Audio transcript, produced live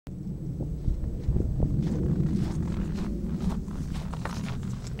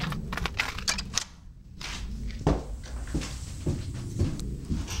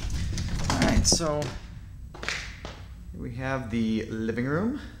so here we have the living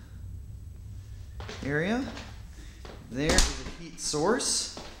room area. There is a heat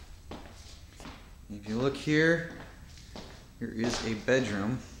source. If you look here, here is a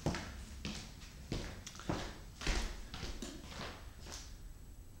bedroom.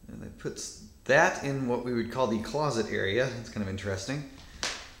 And it puts that in what we would call the closet area. That's kind of interesting.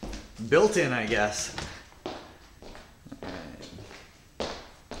 Built in, I guess.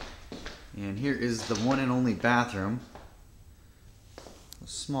 And here is the one and only bathroom.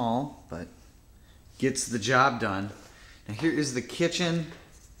 Small, but gets the job done. Now here is the kitchen.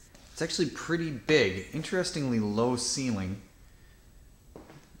 It's actually pretty big. Interestingly low ceiling.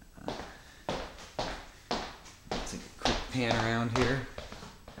 Let's take a quick pan around here.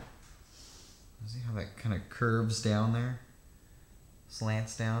 See how that kind of curves down there?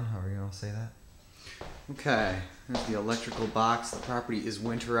 Slants down, however you want to say that. Okay, there's the electrical box. The property is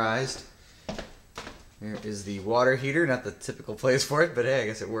winterized. Here is the water heater, not the typical place for it, but hey, I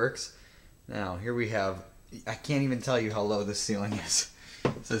guess it works. Now, here we have, I can't even tell you how low this ceiling is.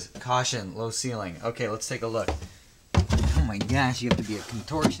 It says, caution, low ceiling. Okay, let's take a look. Oh my gosh, you have to be a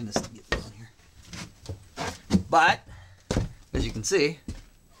contortionist to get down here. But, as you can see,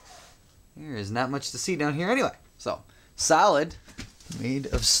 there is not much to see down here anyway. So, solid, made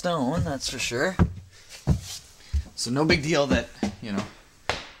of stone, that's for sure. So no big deal that, you know,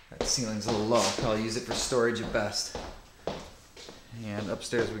 that ceiling's a little low. Probably use it for storage at best. And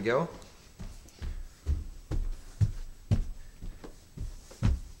upstairs we go.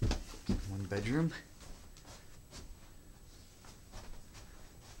 One bedroom.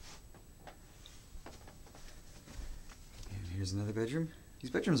 And here's another bedroom.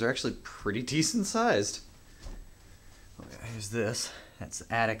 These bedrooms are actually pretty decent sized. Okay, here's this. That's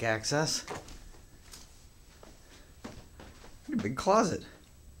the attic access. Pretty big closet.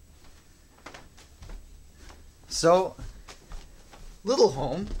 So, little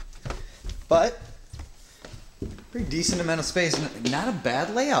home, but pretty decent amount of space. Not a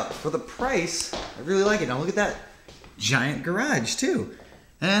bad layout for the price. I really like it. Now look at that giant garage too,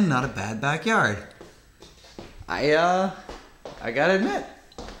 and not a bad backyard. I gotta admit,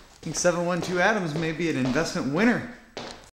 I think 712 Adams may be an investment winner.